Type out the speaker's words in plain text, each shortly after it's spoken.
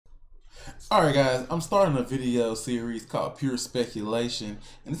Alright guys, I'm starting a video series called Pure Speculation,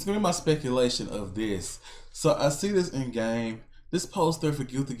 and it's going to be my speculation of this. So I see this in game, this poster for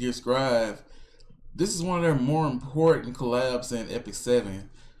Guilty Gear Scribe. This is one of their more important collabs in Epic 7,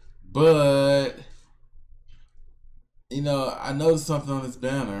 but you know, I noticed something on this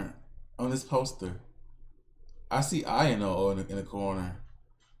banner, on this poster. I see Ino in the corner,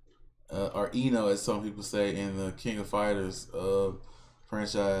 or Eno as some people say in the King of Fighters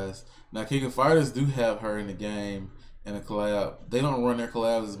franchise. Now, King of Fighters do have her in the game in a collab. They don't run their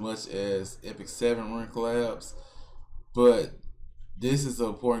collabs as much as Epic 7 run collabs, but this is an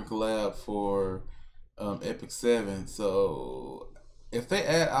important collab for Epic 7. So if they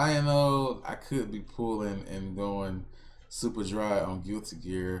add INO, I could be pulling and going super dry on Guilty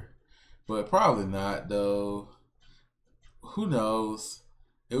Gear, but probably not though. Who knows?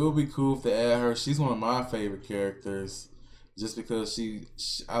 It would be cool if they add her. She's one of my favorite characters, just because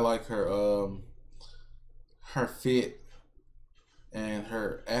I like her her fit and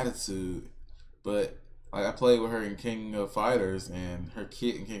her attitude. But like, I played with her in King of Fighters, and her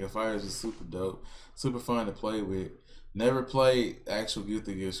kit in King of Fighters is super dope, super fun to play with. Never played actual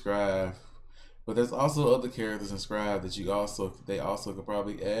Guilty Gear Scribe, but there's also other characters in Scribe that they also could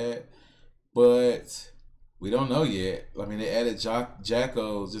probably add, but we don't know yet. I mean, they added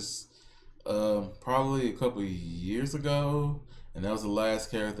Jacko just probably a couple of years ago, and that was the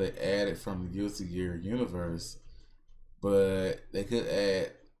last character they added from the Guilty Gear universe. But they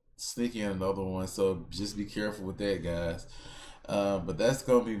could sneak in another one, so just be careful with that, guys. But that's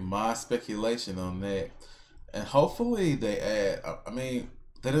gonna be my speculation on that, and hopefully they add. I mean,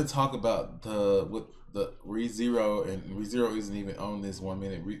 they didn't talk about the ReZero, and ReZero isn't even on this 1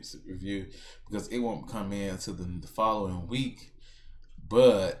 minute review because it won't come in until the following week.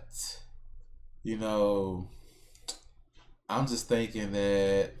 But you know, I'm just thinking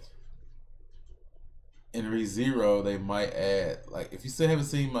that in ReZero they might add, like, if you still haven't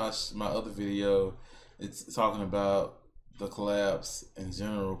seen my other video, it's talking about the collabs in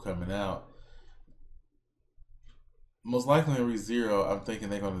general coming out. Most likely in ReZero, I'm thinking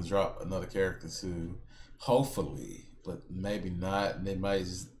they're gonna drop another character too. Hopefully, but maybe not. They might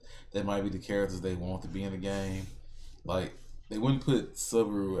be the characters they want to be in the game. Like, they wouldn't put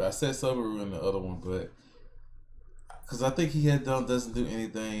Subaru. I said Subaru in the other one, but because I think he doesn't do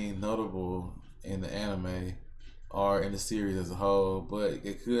anything notable in the anime or in the series as a whole. But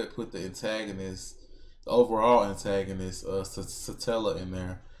it could put the antagonist, the overall antagonist, Satella in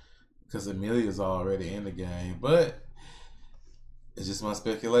there, because Amelia's already in the game. But it's just my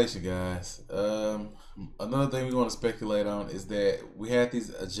speculation, guys. Another thing we want to speculate on is that we had these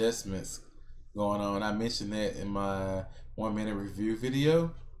adjustments going on. I mentioned that in my 1 minute review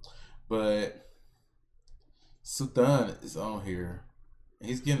video, but Suthan is on here.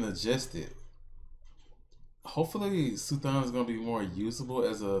 He's getting adjusted. Hopefully, Suthan is going to be more usable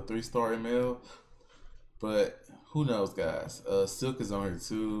as a 3-star ML, but who knows, guys. Silk is on here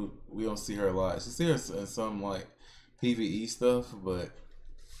too. We don't see her a lot. You see her in some like PvE stuff, but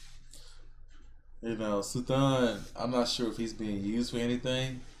you know, Suthan, I'm not sure if he's being used for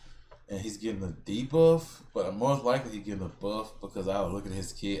anything, and he's getting a debuff, but I'm most likely he's getting a buff because I was looking at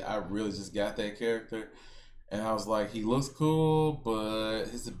his kit. I really just got that character, and I was like, he looks cool, but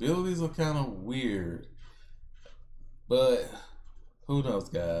his abilities are kind of weird. But who knows,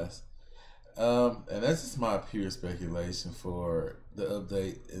 guys? And that's just my pure speculation for the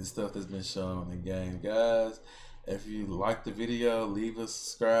update and stuff that's been shown in game, guys. If you like the video, leave a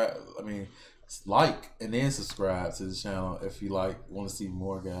subscribe. I mean, like and then subscribe to the channel if you want to see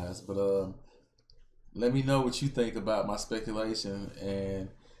more, guys. But let me know what you think about my speculation, and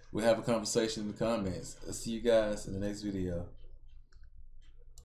we'll have a conversation in the comments. I'll see you guys in the next video.